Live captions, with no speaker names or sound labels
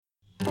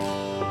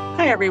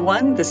Hi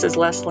everyone, this is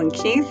Leslyn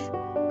Keith,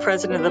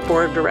 President of the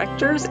Board of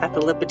Directors at the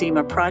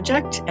Lipedema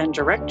Project and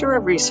Director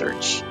of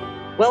Research.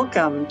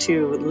 Welcome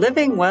to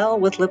Living Well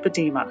with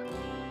Lipedema.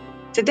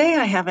 Today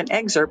I have an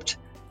excerpt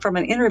from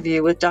an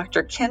interview with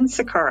Dr. Ken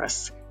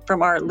Sikaris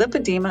from our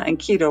Lipedema and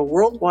Keto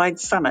Worldwide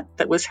Summit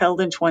that was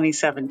held in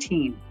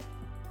 2017.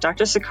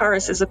 Dr.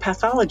 Sikaris is a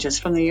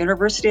pathologist from the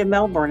University of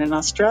Melbourne in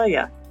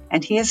Australia,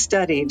 and he has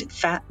studied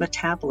fat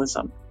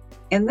metabolism.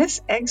 In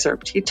this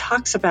excerpt, he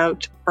talks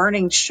about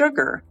burning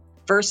sugar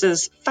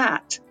versus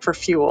fat for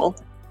fuel,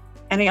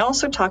 and he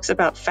also talks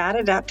about fat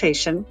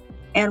adaptation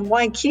and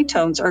why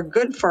ketones are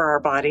good for our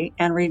body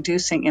and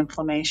reducing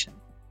inflammation.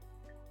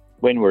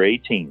 When we're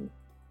eating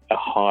a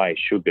high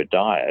sugar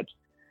diet,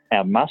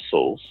 our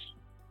muscles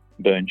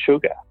burn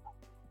sugar.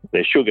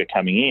 There's sugar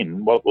coming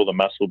in. What will the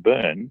muscle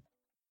burn?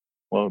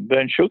 Well,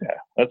 burn sugar.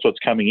 That's what's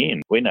coming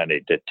in. We don't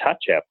need to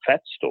touch our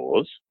fat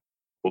stores.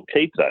 We'll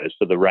keep those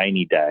for the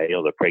rainy day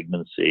or the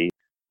pregnancy.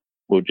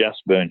 We'll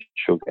just burn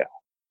sugar.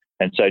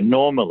 And so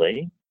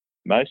normally,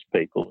 most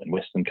people in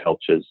Western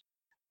cultures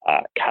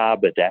are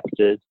carb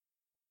adapted.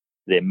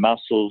 Their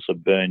muscles are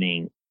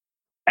burning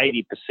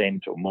 80%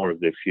 or more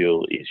of their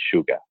fuel is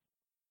sugar.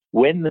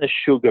 When the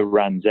sugar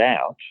runs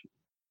out,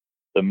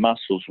 the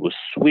muscles will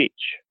switch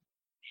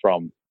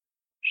from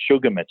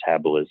sugar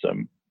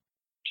metabolism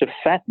to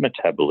fat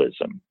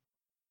metabolism.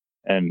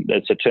 And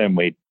that's a term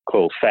we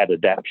call fat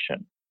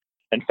adaptation.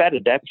 And fat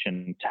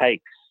adaptation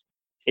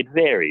it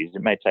varies.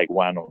 It may take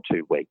 1 or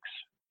 2 weeks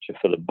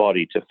for the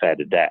body to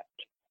fat adapt.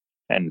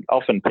 And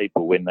often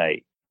people, when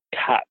they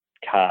cut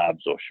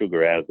carbs or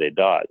sugar out of their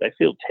diet, they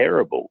feel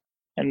terrible.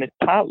 And it's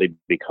partly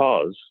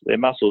because their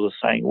muscles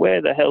are saying, where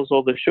the hell's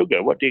all the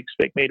sugar? What do you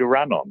expect me to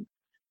run on?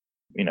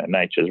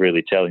 Nature's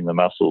really telling the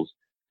muscles,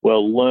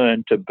 well,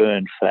 learn to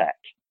burn fat.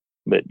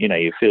 But,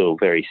 you feel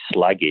very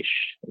sluggish,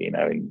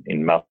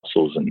 in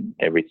muscles and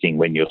everything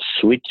when you're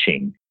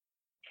switching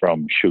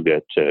from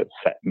sugar to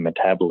fat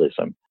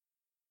metabolism.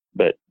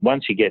 But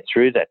once you get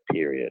through that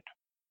period,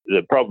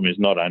 the problem is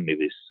not only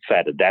this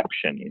fat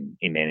adaptation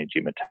in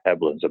energy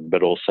metabolism,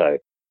 but also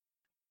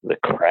the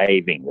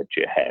craving that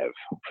you have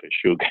for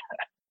sugar.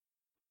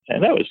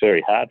 And that was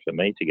very hard for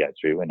me to go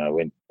through when I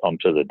went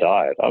onto the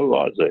diet. I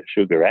was a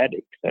sugar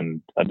addict,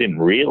 and I didn't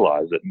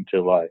realize it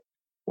until I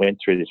went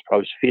through this. I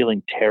was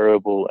feeling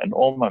terrible, and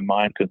all my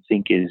mind could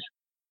think is,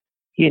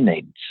 you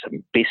need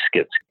some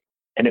biscuits.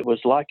 And it was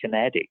like an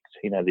addict,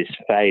 this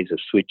phase of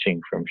switching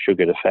from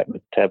sugar to fat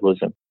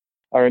metabolism.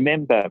 I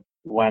remember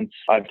once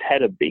I'd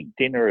had a big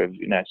dinner of,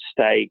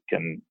 steak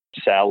and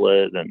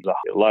salad and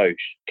a low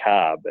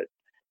carb but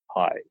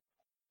high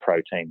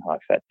protein, high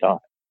fat diet.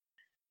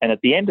 And at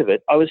the end of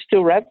it, I was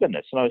still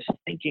ravenous, and I was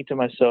thinking to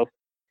myself,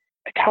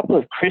 a couple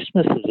of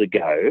Christmases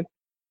ago,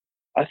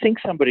 I think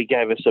somebody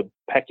gave us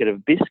a packet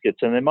of biscuits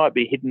and they might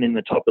be hidden in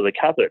the top of the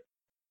cupboard.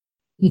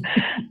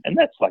 And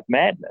that's like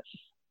madness.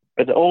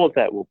 But all of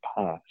that will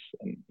pass.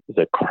 And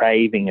the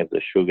craving of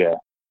the sugar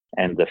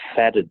and the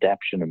fat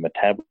adaptation of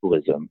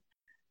metabolism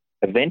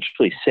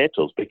eventually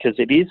settles, because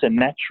it is a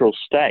natural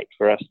state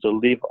for us to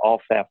live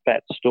off our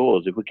fat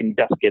stores if we can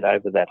just get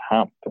over that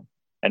hump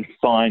and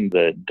find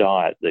the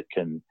diet that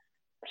can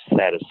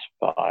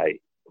satisfy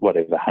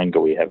whatever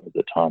hunger we have at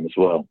the time as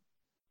well.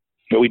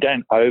 But we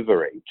don't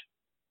overeat.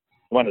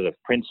 One of the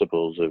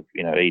principles of,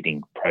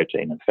 eating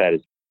protein and fat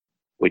is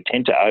we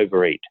tend to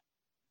overeat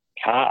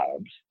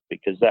carbs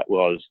because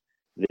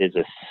there's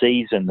a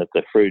season that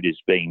the fruit is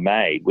being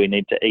made. We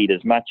need to eat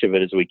as much of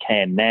it as we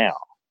can now.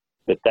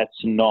 But that's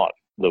not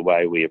the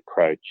way we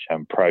approach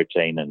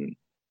protein and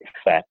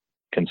fat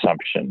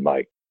consumption.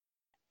 Like,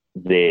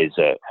 there's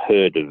a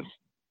herd of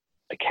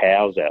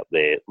cows out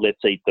there,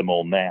 let's eat them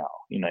all now.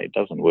 It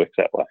doesn't work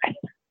that way.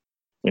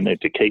 We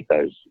need to keep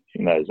those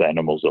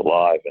animals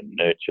alive and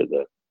nurture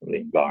the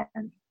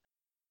environment.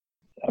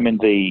 I mean,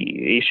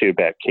 the issue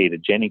about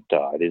ketogenic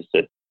diet is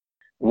that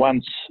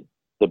once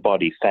the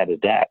body fat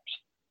adapts,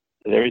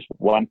 there is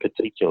one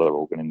particular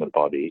organ in the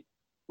body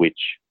which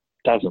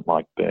doesn't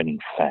like burning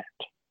fat,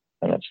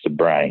 and that's the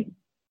brain.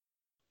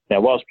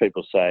 Now, whilst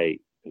people say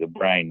the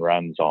brain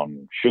runs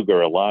on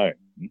sugar alone,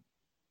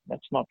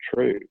 that's not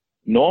true.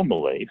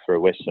 Normally, for a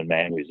Western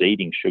man who's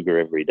eating sugar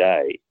every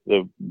day,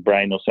 the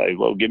brain will say,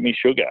 well, give me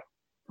sugar.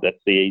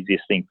 That's the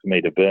easiest thing for me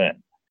to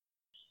burn.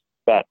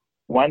 But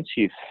once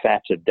you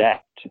fat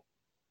adapt,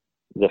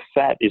 the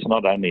fat is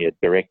not only a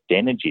direct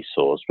energy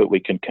source, but we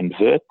can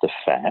convert the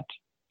fat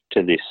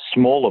to this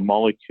smaller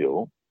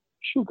molecule,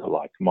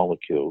 sugar-like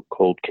molecule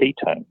called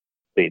ketone,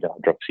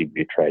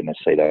 beta-hydroxybutyrate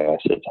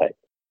acetoacetate.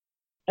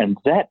 And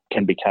that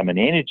can become an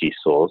energy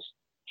source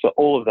for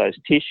all of those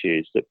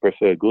tissues that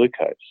prefer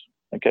glucose.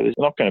 Okay, there's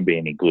not going to be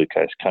any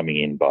glucose coming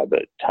in by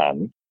the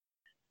ton.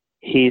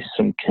 Here's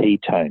some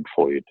ketone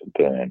for you to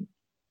burn.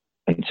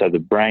 And so the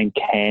brain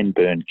can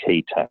burn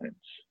ketones.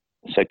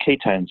 So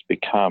ketones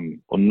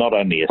become not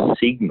only a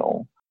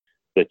signal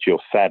that you're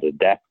fat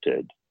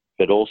adapted,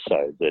 but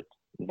also that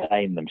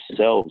they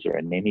themselves are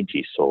an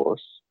energy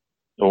source.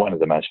 One of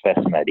the most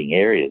fascinating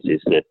areas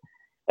is that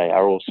they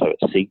are also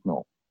a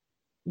signal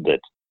that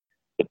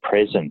the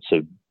presence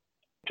of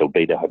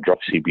beta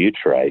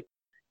hydroxybutyrate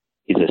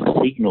is a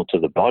signal to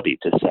the body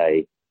to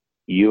say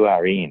you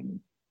are in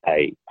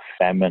a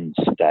famine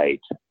state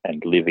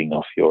and living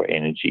off your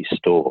energy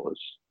stores.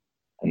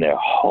 And there are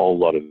a whole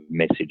lot of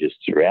messages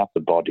throughout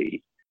the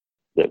body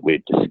that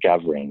we're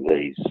discovering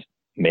these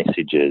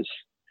messages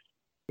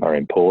are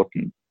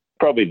important.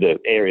 Probably the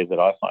area that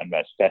I find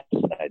most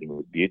fascinating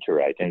with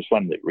butyrate, and it's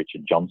one that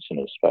Richard Johnson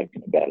has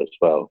spoken about as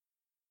well,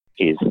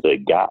 is the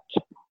gut.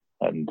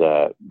 And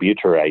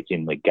butyrate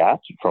in the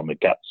gut, from a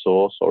gut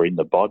source or in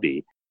the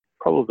body,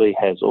 probably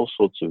has all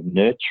sorts of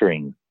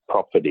nurturing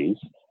properties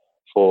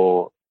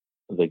for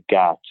the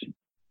gut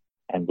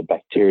and the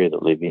bacteria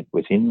that live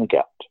within the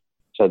gut.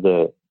 So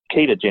the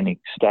ketogenic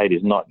state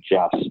is not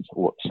just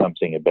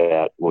something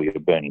about, well, you're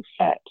burning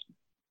fat.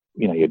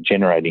 You know, you're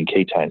generating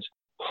ketones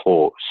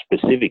for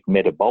specific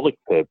metabolic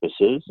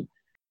purposes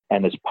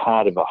and as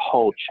part of a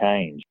whole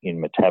change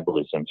in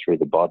metabolism through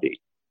the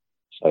body.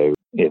 So,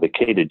 yeah, the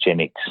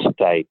ketogenic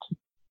state,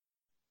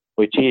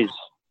 which is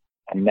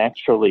a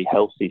naturally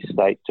healthy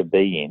state to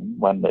be in,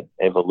 one that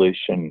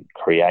evolution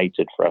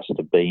created for us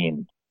to be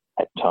in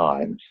at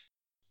times,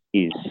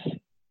 is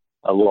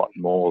a lot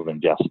more than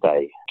just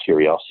a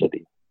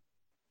curiosity.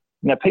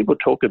 Now, people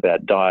talk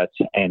about diets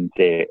and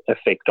their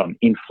effect on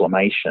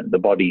inflammation, the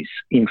body's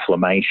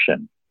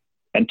inflammation.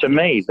 And to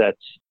me, it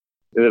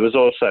was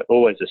also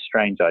always a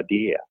strange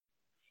idea.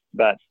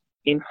 But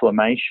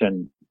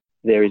inflammation,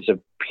 there is a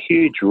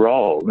huge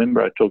role.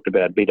 Remember I talked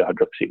about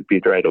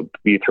beta-hydroxybutyrate or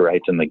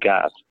butyrate in the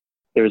gut.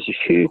 There is a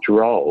huge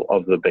role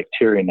of the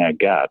bacteria in our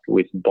gut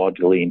with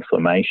bodily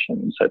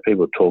inflammation. So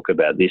people talk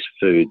about this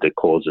food that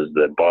causes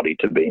the body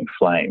to be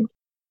inflamed.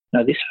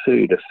 Now, this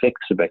food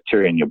affects the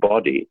bacteria in your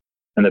body,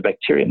 and the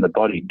bacteria in the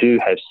body do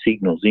have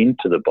signals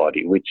into the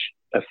body which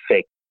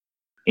affect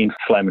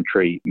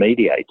inflammatory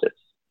mediators.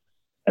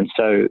 And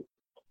so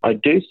I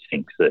do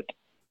think that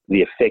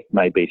the effect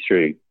may be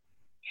through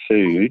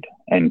food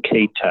and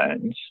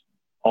ketones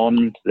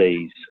on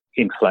these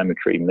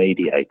inflammatory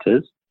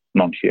mediators,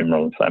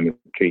 non-humoral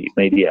inflammatory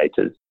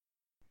mediators,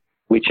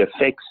 which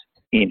affects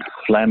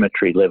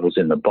inflammatory levels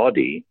in the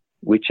body,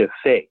 which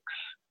affects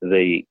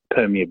the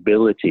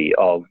permeability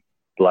of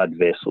blood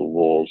vessel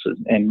walls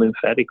and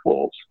lymphatic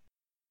walls.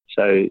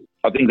 So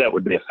I think that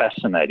would be a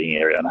fascinating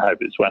area, and I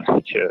hope it's one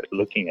that you're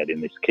looking at in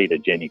this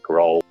ketogenic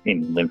role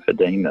in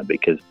lymphedema,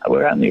 because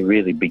we're only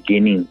really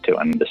beginning to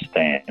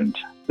understand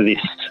this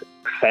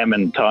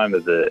famine time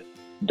of the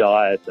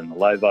diet and the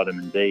low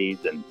vitamin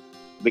Ds, and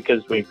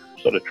because we've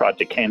sort of tried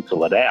to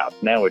cancel it out,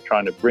 now we're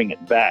trying to bring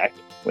it back.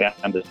 We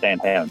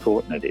understand how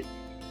important it is.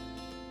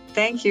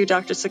 Thank you,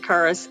 Dr.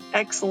 Sikaris.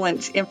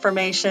 Excellent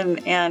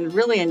information, and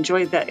really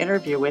enjoyed that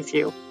interview with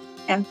you.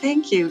 And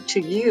thank you to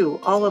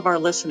you, all of our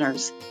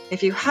listeners.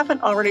 If you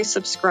haven't already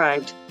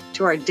subscribed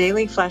to our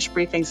daily flash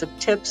briefings of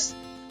tips,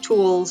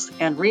 tools,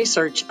 and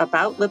research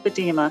about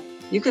lipedema,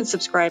 you can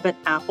subscribe at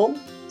Apple,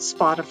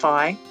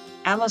 Spotify,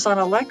 Amazon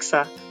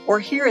Alexa, or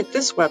here at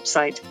this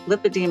website,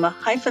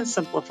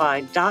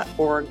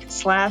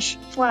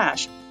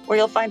 lipedema-simplified.org/flash, where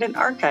you'll find an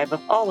archive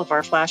of all of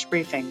our flash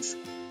briefings.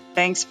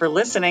 Thanks for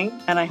listening,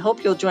 and I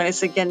hope you'll join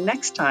us again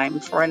next time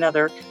for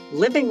another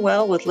Living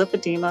Well with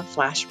Lipedema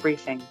flash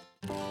briefing.